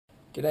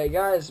G'day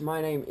guys,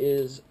 my name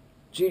is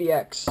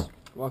GDX.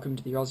 Welcome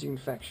to the Aussie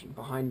Infection.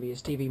 Behind me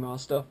is TV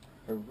Master.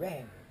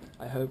 Hooray!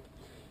 I hope.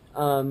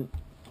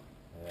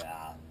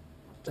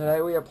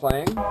 Today we are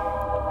playing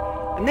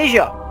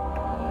Amnesia!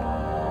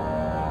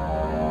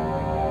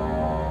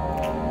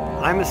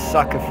 I'm a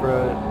sucker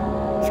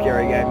for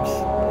scary games.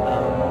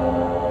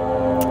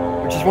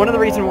 Which is one of the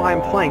reasons why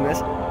I'm playing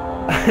this.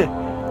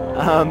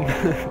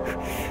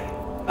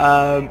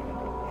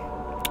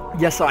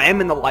 Yes, I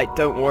am in the light,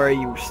 don't worry,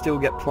 you still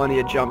get plenty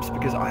of jumps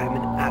because I am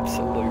an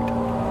absolute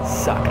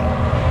sucker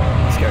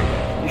for scary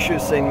games. You should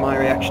have seen my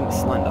reaction to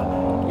Slender.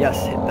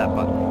 Yes, hit that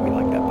button. We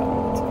like that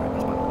button. It's a very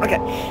nice button. Okay.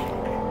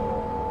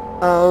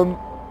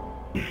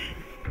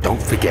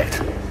 Don't forget,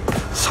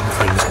 some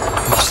things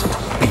mustn't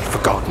be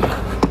forgotten.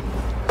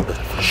 There's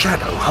a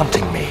shadow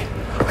hunting me.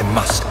 I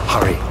must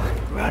hurry.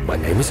 Run. My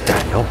name is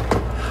Daniel.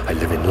 I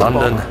live in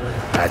London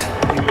at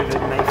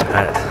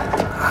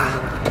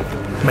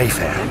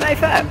Mayfair.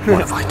 Mayfair. What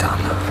have I done?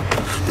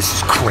 This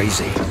is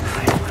crazy.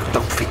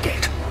 Don't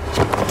forget.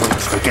 Don't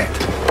forget.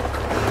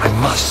 I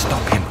must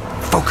stop him.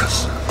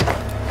 Focus.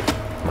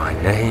 My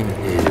name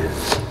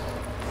is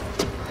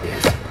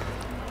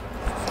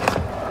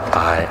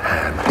I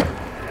am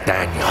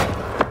Daniel.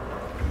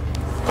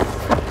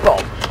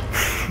 Bob.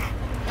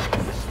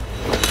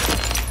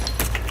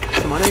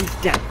 So my name's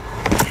Dan.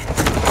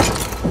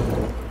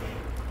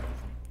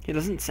 He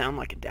doesn't sound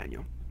like a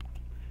Daniel.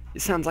 He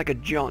sounds like a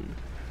John.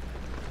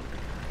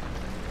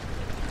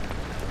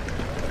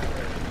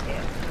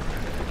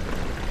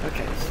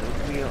 Okay, so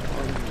we are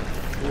on the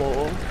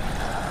floor.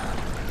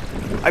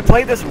 I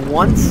played this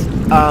once,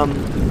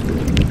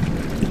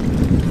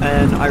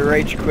 and I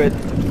rage quit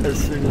as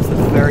soon as the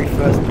very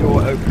first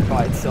door opened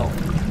by itself,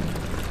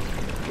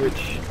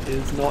 which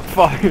is not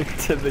far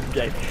into the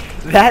game.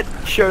 That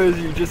shows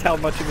you just how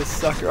much of a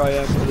sucker I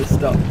am for this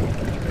stuff.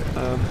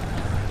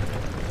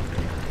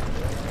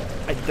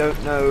 I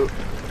don't know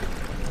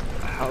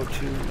how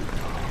to...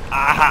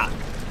 Aha!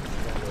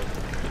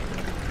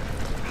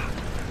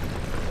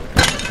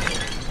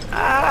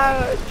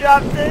 Ah,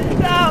 dropped it!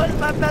 No, it's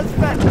my best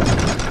friend!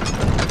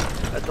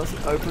 That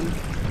doesn't open,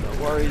 no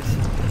worries.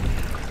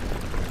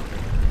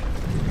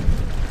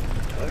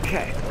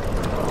 Okay.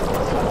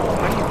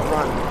 How do you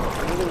run? I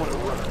really want to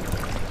run.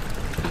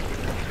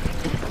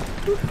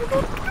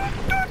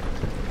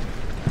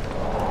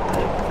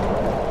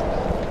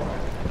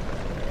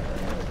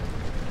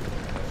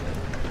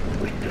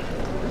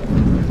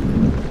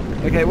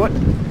 Okay, what?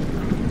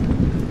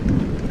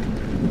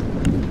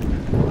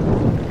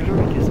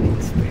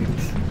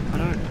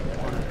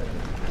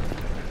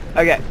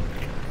 Okay,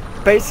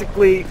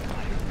 basically,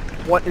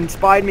 what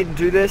inspired me to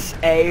do this,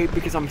 A,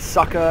 because I'm a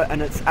sucker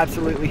and it's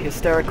absolutely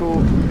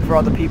hysterical for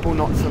other people,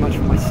 not so much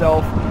for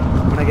myself,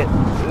 when I get...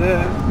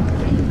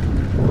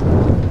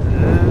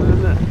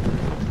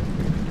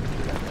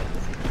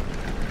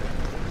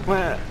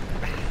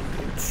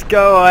 Let's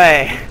go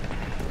away.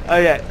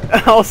 Okay,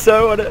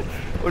 also, what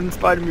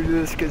inspired me to do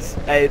this, because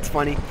A, it's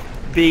funny,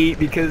 B,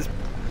 because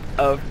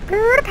of...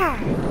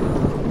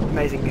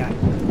 Amazing guy.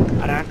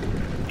 I don't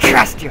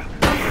trust you.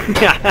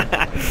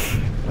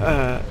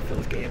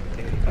 Feels good.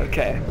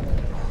 Okay.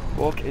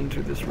 Walk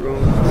into this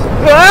room.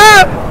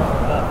 Ah!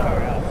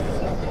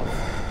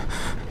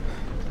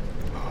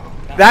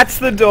 That's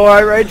the door I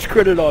rage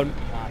quitted on.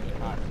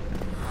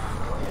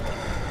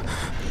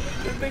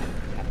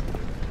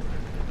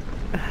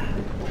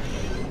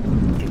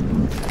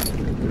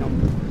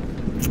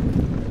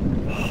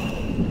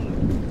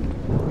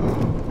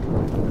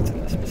 What's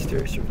in this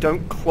mysterious room?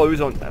 Don't close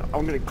on that.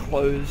 I'm gonna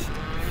close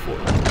for you.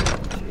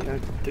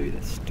 Don't do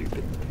this,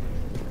 stupid.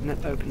 And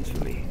that opens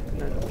for me.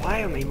 No, why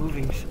am I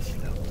moving so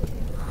slow?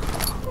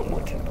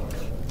 More tin box.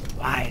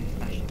 Why?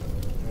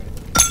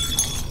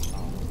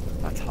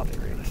 That's hardly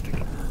realistic.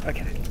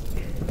 Okay.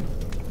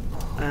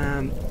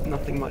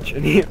 Nothing much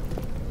in here.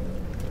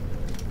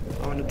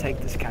 I want to take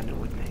this candle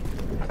with me.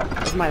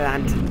 Where's my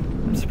lantern?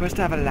 I'm supposed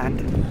to have a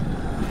lantern.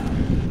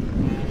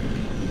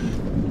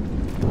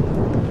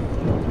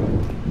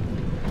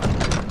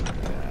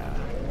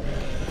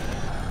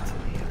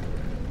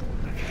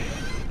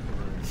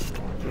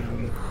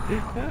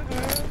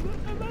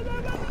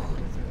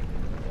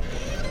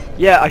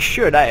 Yeah, I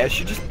should, I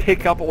should just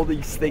pick up all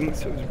these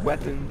things as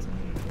weapons.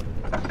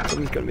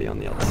 Something's gonna be on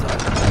the other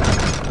side.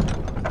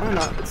 Oh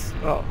no, it's...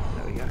 oh,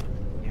 there we go.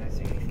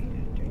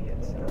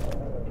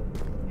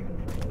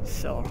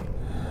 So...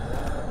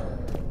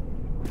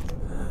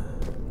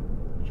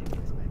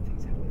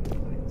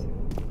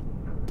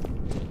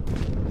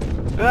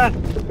 ah!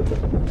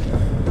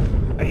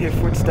 I hear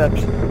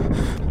footsteps.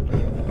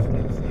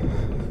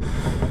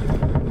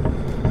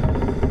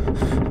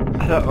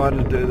 I don't want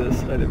to do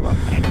this anymore.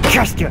 I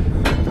trust you!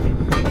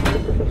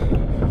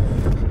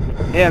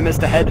 Here,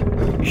 Mr. Head.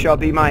 You shall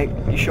be my...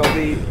 you shall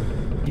be...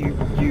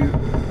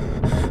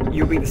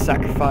 you'll be the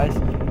sacrifice.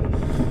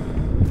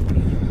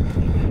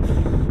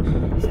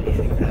 Is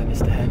anything there,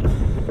 Mr. Head?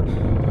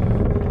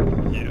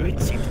 No, it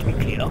seems to be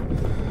clear.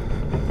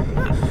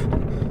 Ah.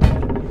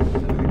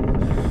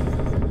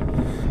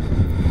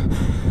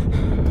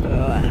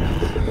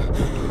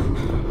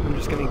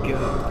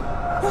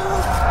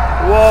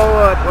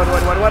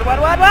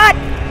 What?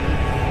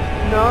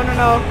 No.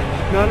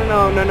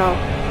 No.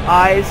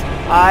 Eyes,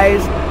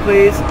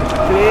 please.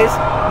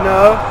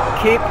 No,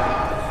 keep.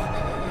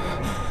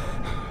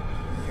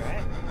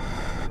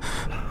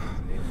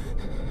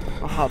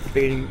 My heart's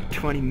beating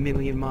 20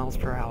 million miles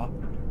per hour.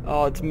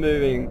 Oh, it's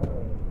moving.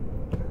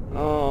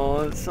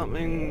 Oh, it's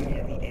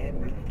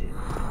something.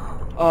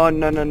 Oh,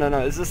 no.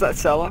 Is this that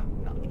cellar?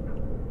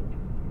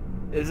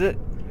 Is it?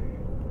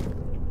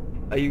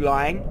 Are you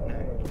lying?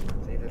 No.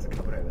 See, there's a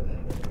cupboard over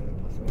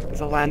there.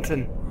 It's a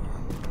lantern.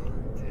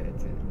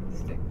 It's a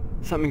stick.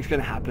 Something's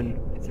gonna happen.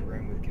 It's a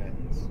room with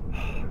curtains.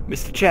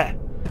 Mr. Chair.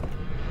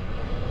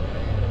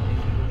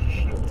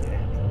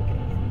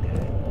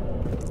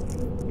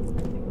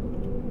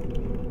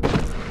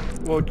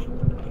 Well,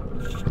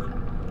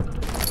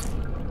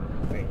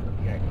 Wait, you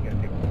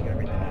gotta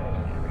read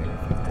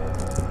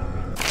that.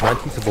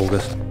 19th of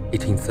August,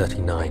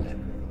 1839.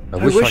 I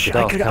I wish wish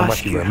I I could could ask how ask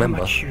much you you how remember.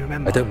 much you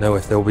remember. I don't know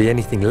if there will be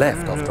anything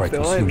left I don't know after I if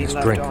there'll consume be this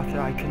left drink.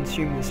 after I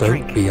consume this Don't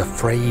drink. be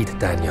afraid,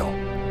 Daniel.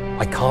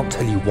 I can't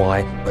tell you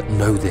why, but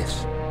know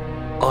this.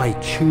 I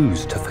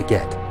choose to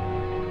forget.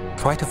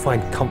 Try to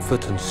find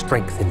comfort and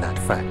strength in that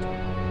fact.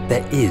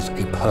 There is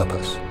a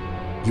purpose.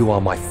 You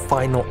are my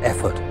final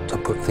effort to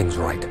put things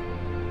right.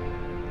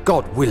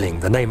 God willing,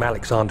 the name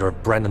Alexander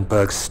of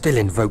Brandenburg still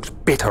invokes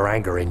bitter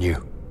anger in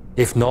you.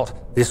 If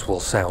not, this will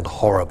sound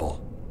horrible.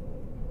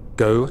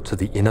 Go to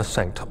the inner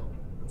sanctum,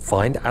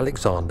 find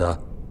Alexander,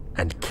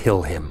 and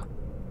kill him.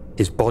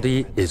 His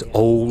body is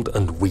old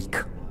and weak,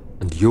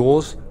 and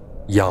yours,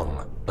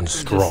 young and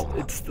strong.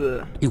 It's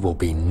the He will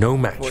be no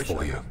match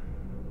for you.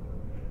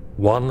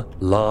 One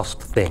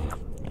last thing.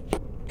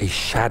 A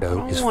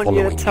shadow is I don't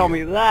following want you to tell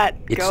me that.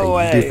 It's Go a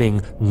away.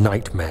 living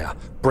nightmare,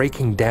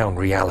 breaking down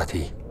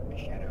reality.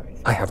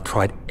 I have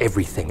tried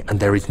everything, and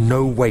there is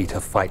no way to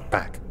fight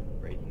back.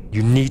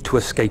 You need to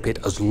escape it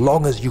as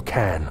long as you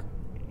can.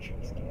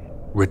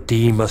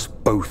 Redeem us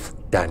both,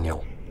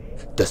 Daniel.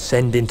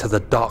 Descend into the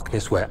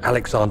darkness where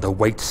Alexander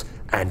waits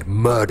and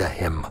murder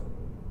him.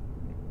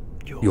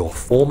 Your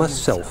former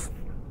self,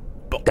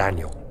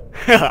 Daniel.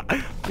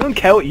 I don't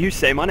care what you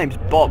say, my name's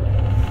Bob.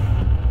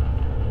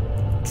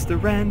 It's the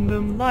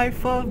random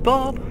life of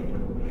Bob.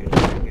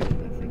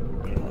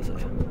 Closet.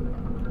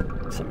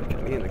 Somebody's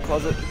gonna be in the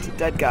closet. It's a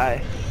dead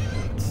guy.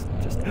 It's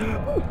just...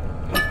 Ooh.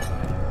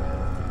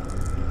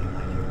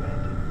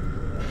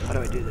 How do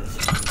I do this?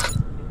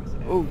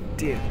 Oh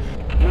dear.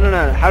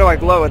 No. How do I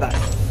glow with that?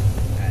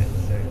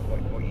 So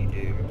what you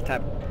do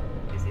Tab.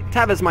 is if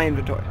Tab is my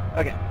inventory.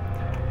 Okay.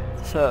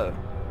 So.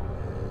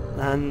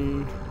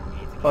 Then...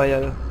 Oh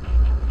yeah.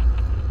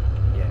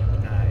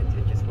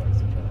 it just works.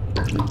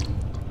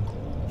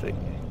 Sweet.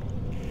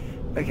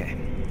 Okay.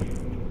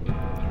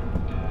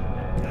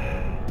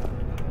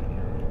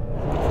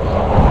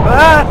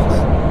 Ah!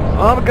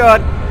 Oh my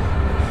god!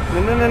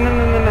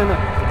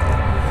 No.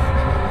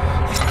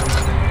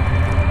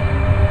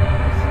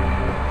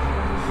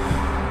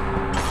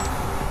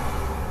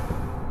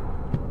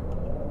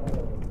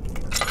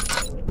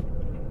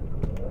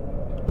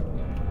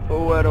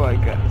 Oh, where do I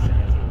go?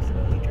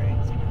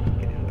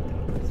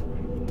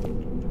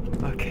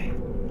 Okay.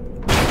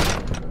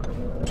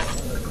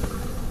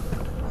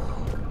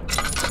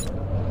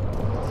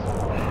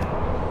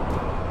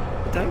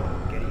 Don't.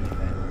 Get into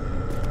that.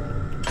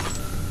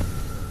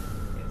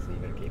 Yeah, so you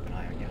better keep an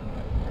eye on your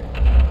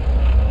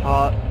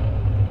heart.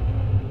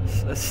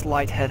 A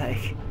slight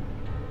headache.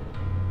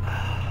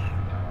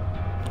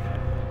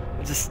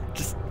 Just.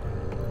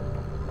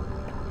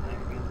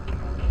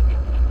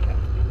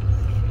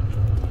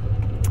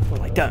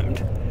 Well, I don't.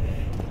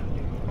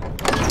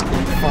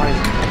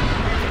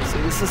 Fine.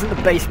 So this isn't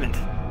the basement,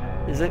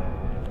 is it?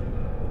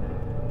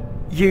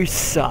 You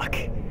suck.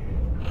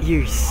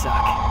 You suck.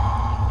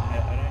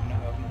 I don't know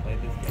how to play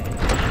this game.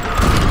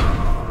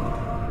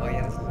 Oh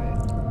yeah, this is it.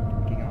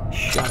 King on.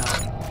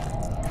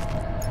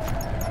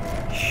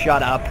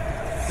 Shut up.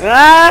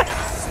 Ah!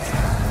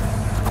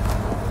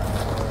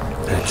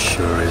 It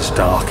sure is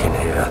dark in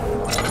here.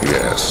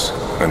 Yes,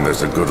 and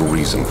there's a good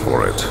reason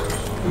for it.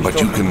 But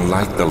you can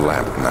light the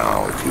lamp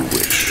now if you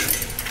wish.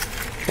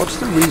 What's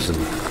the reason?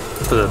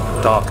 For the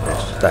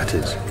darkness, that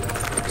is.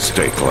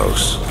 Stay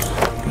close.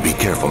 Be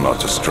careful not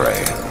to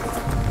stray.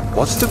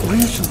 What's the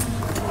reason?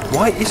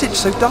 Why is it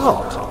so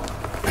dark?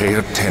 Pay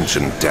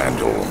attention,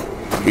 Daniel.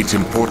 It's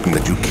important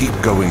that you keep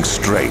going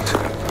straight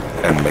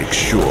and make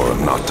sure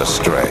not to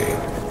stray.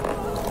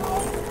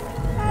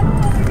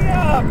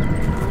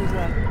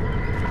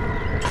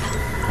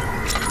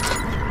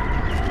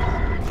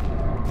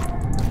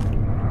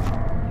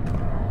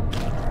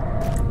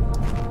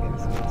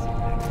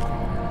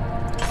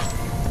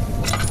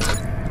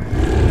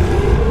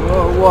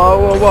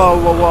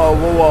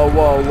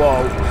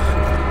 Whoa.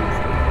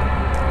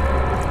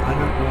 I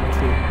don't want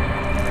to.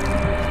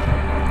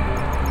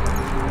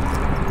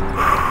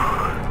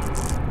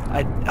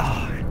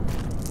 Oh,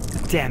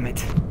 damn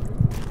it.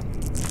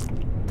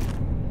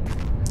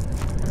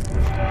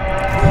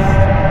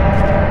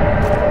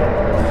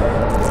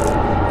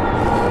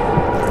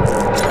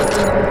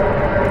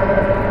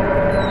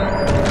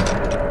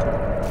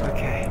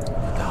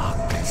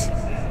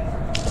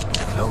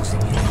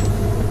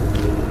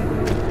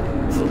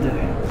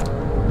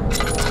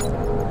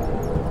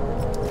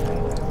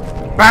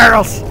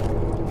 Barrels!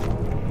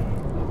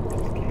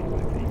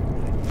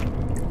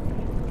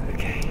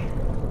 Okay.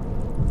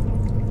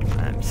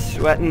 I'm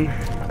sweating.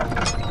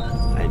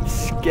 I'm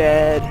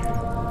scared.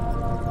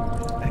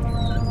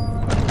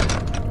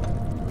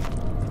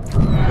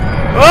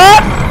 Ah!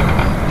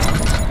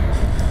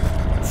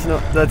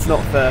 That's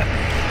not fair.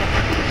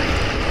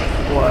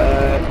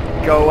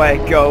 What? Go away,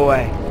 go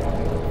away.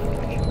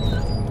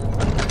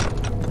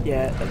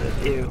 Yeah,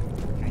 ew.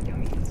 I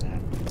don't use that.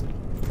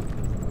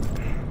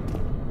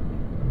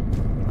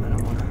 I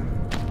don't wanna.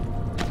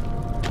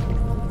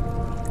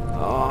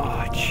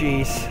 Oh,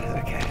 jeez.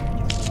 Okay.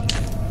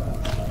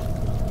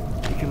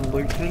 You can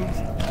loot things?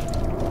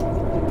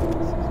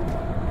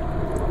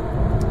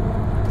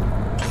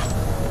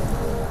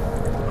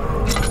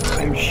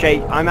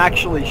 I'm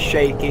actually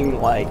shaking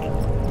like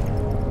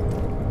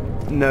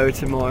no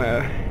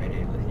tomorrow.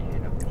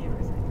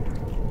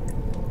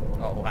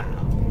 Oh wow.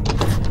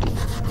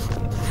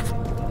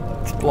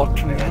 It's blocked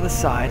from the other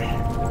side.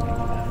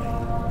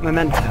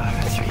 Memento,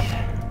 let's read.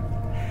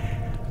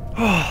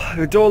 Oh,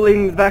 the door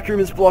leading to the back room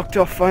is blocked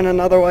off. Find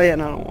another way,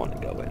 and I don't want to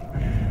go in.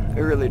 I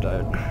really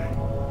don't.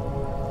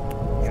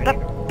 Stop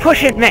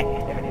pushing me! You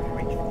haven't even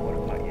reached the water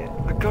part yet.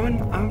 We're going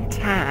on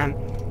time.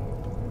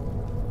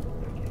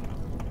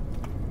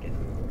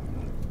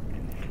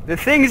 The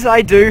things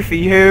I do for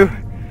you.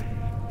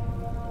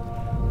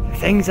 The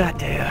things I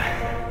do.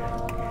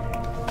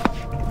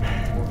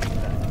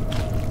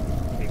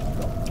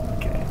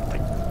 Okay,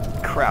 like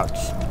crouch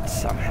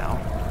somehow.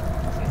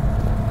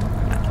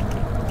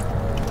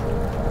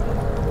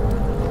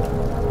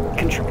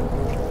 Control.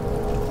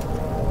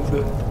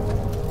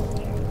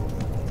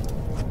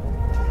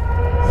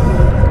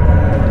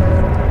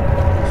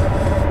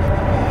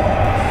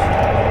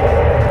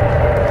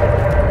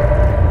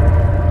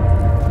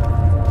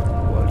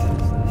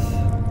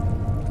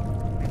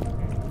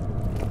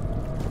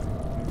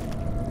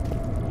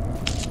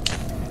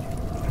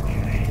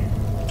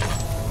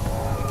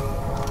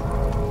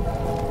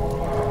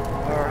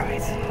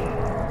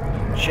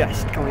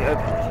 Chest, can we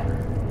open it?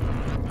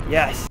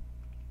 Yes.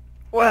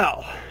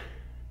 Well,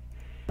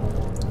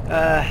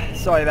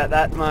 sorry about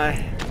that,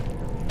 my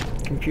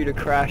computer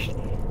crashed.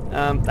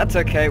 That's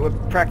okay, we're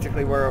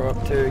practically where we're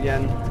up to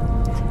again.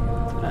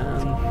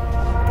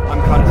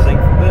 I'm kind of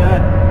thankful for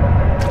that.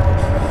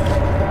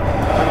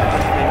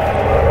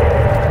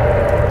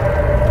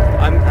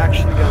 I'm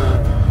actually gonna...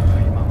 Oh,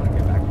 you might want to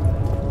go back.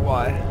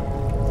 Why?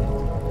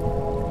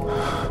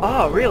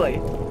 Oh,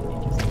 really?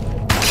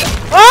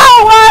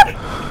 Oh, what?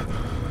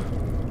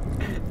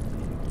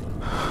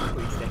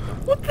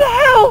 What the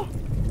hell?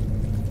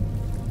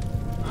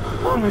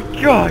 Oh my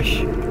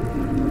gosh!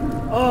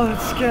 Oh,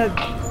 that scared.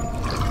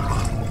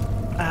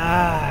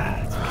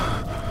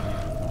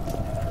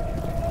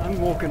 I'm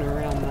walking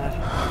around that.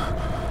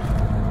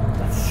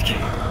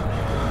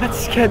 That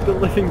scared the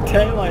living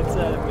daylights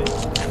out of me.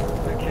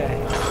 Okay.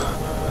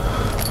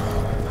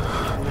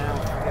 Now,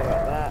 forget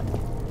about that.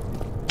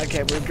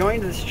 Okay, we're going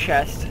to this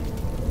chest.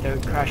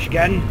 Don't crash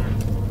again.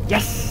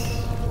 Yes!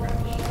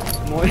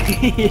 More,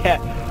 yeah.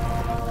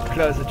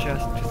 Close the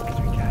chest just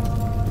because we can.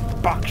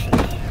 Boxes.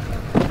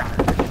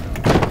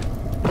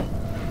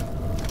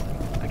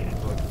 Okay.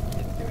 Well,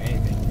 didn't do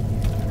anything.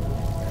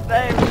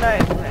 Today.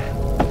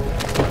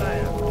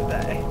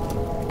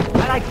 I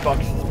like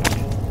boxes.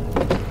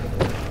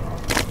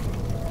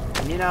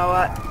 And you know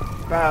what?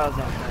 Barrels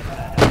aren't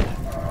that bad.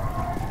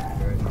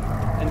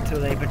 Until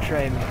they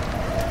betray me.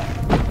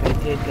 They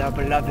did our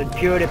beloved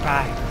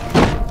PewDiePie.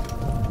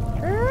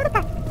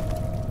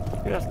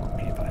 Who doesn't love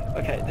PewDiePie?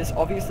 Okay, this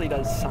obviously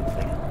does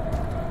something.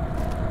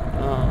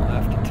 Oh, I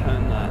have to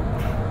turn that.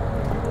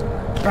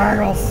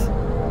 Barrels!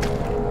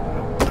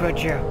 How could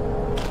you?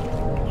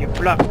 You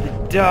blocked the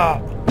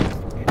door!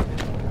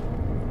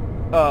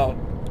 Oh.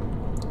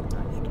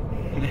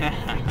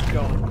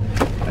 God.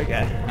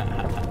 Okay.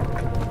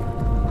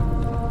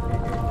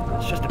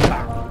 It's just a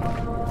barrel.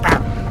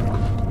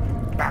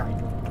 Barrel.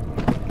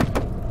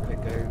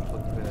 Quick, go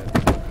look for the...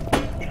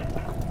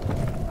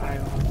 I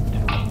want to...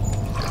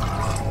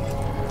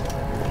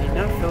 Did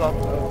not fill up...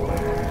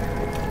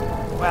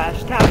 Well,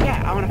 stop,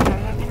 yeah, I want to fill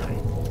it up anyway.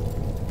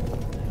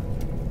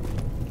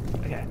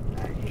 Okay.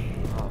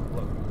 Oh,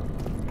 look.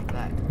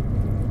 That.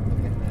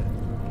 Look in the...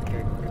 Go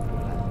for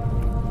that.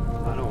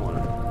 I don't want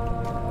to...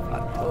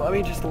 Let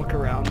me just look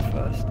around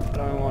first. I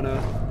don't want to...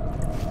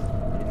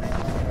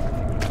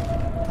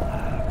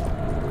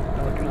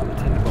 Look another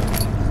tinderbox.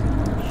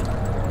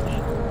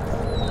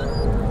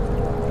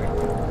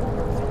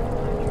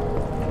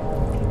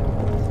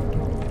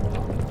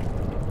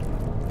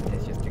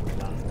 It's just a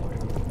glass door.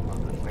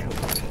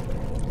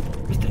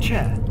 Mr.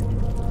 Chair,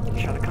 you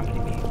shall accompany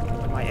me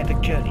on my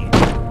epic journey.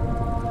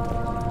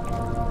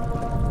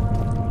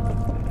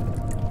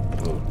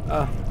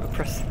 Oh, I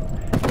press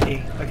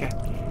E. Okay.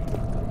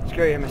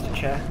 Screw you, Mr.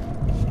 Chair.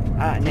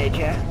 I don't need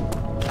you. I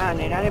don't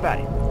need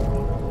anybody.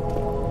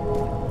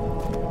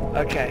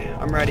 Okay,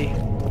 I'm ready.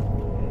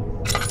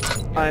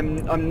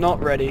 I'm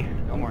not ready.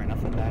 Don't worry,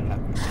 nothing bad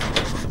happened.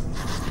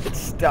 It's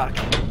stuck.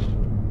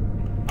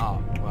 Oh,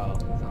 well,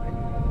 something.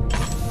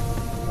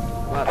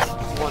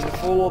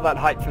 fall all that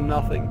height for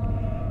nothing.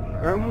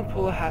 Everyone will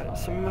pull a hat.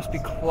 Someone must be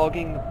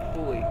clogging the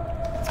pulley.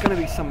 It's gonna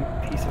be some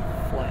piece of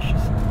flesh or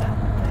something.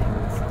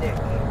 Stick.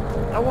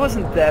 That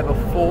wasn't there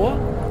before.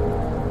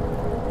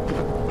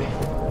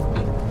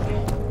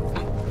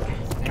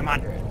 Come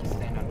on. Just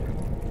stand under it.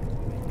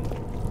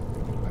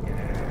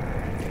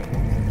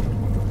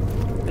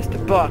 Mr.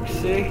 Box,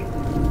 see?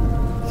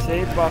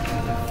 See,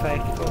 boxes are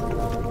faithful.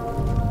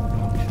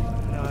 Boxes,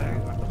 no.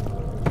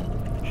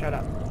 Shut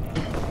up.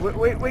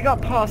 We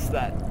got past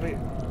that.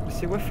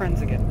 See, we're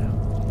friends again now.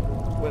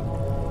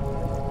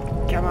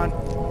 Come on.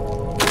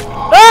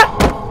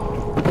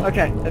 Ah!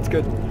 Okay, that's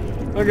good.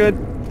 We're good.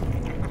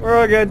 We're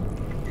all good.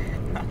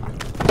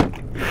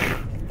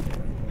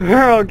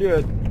 We're all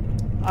good.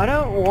 I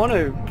don't want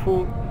to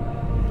pull...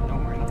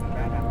 Don't worry, nothing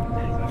bad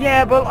happens.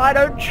 Yeah, but I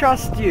don't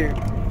trust you.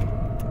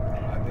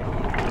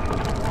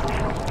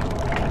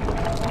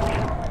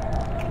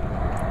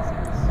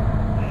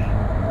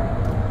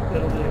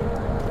 That'll do.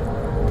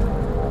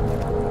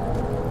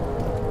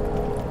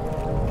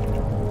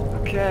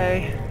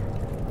 Okay.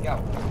 Go.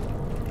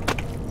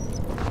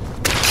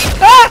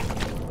 Ah!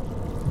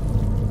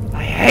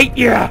 I hate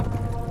you!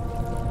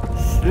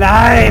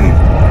 Slime!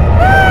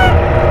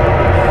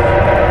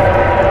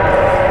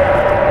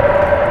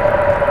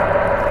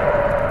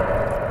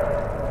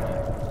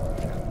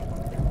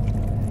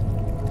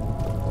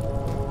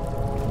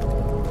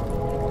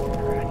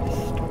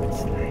 Stupid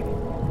slime.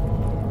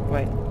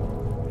 Wait.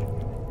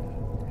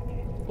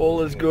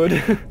 All is good.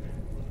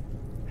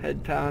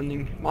 Head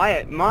pounding.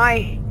 My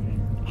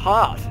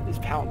heart is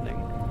pounding.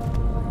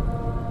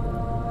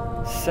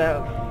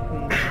 So...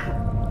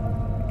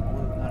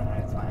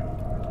 It's fine.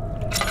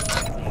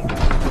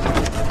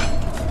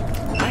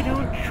 I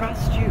don't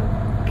trust you.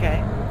 Okay.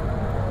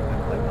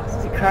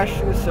 You crashed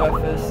to the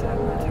surface and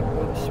the two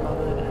were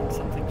smothered and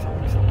something.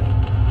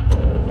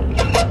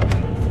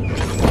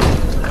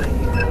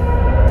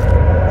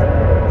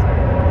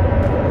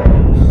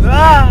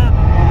 Ah!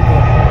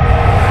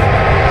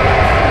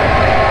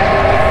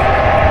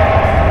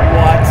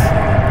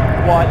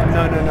 What?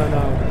 No.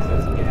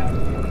 Get out.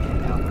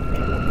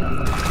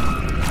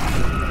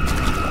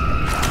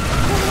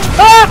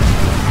 Ah!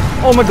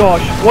 Oh my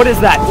gosh, what is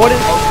that? What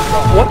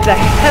the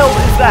hell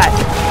is that?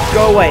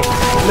 Go away.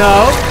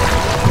 No.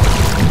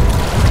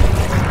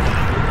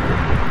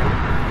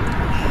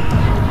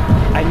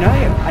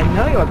 I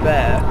know you're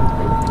there.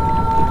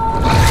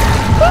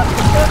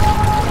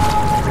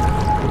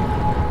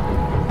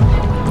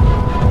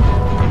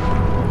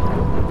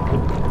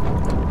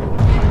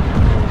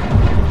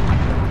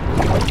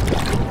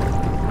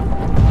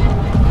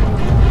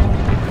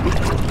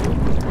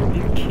 Are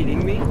you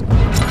kidding me?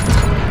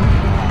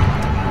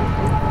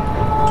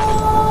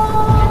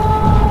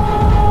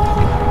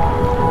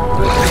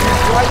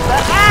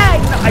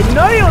 I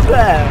know you're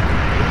there!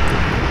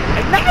 I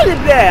know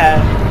you're there!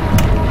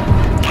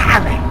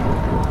 Damn it!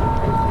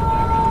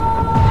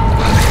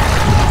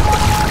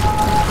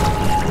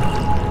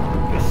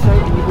 You're so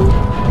evil.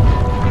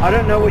 I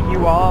don't know what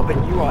you are, but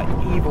you are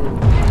evil.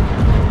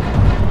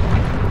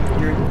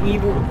 You're an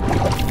evil...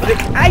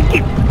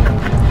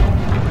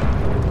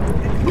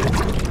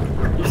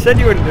 You said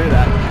you wouldn't do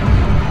that.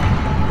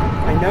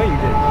 I know you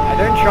did. I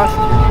don't trust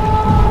you.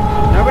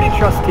 Nobody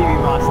trusts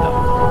TV Master.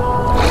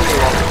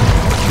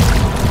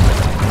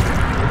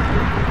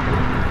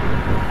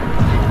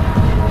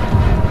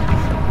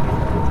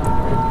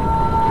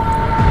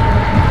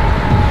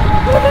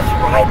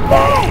 Right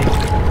there!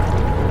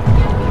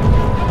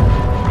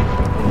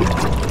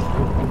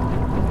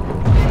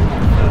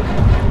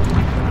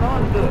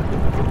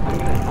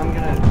 I'm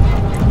gonna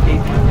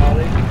eat my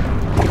body.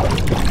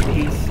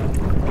 Peace.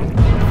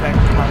 Effect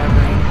color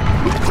green.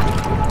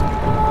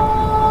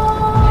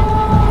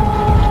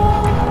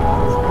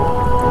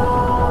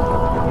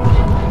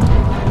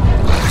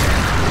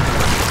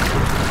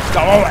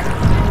 Go away!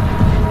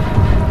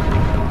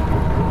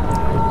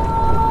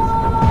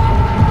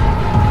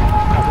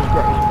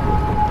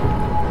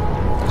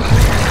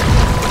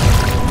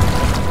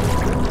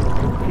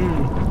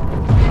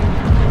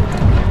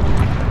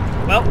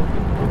 Well,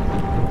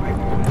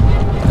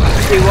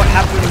 see what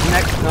happens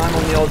next time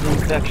on the Oz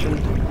Infection.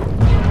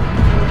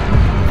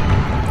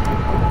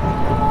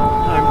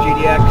 I'm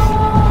GDX,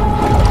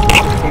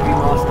 TV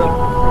Master.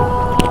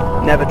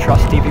 Never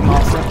trust TV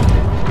Master.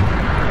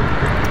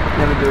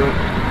 Never do it.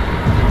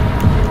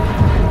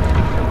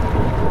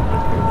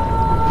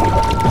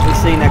 We'll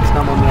see you next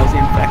time on the Oz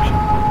Infection.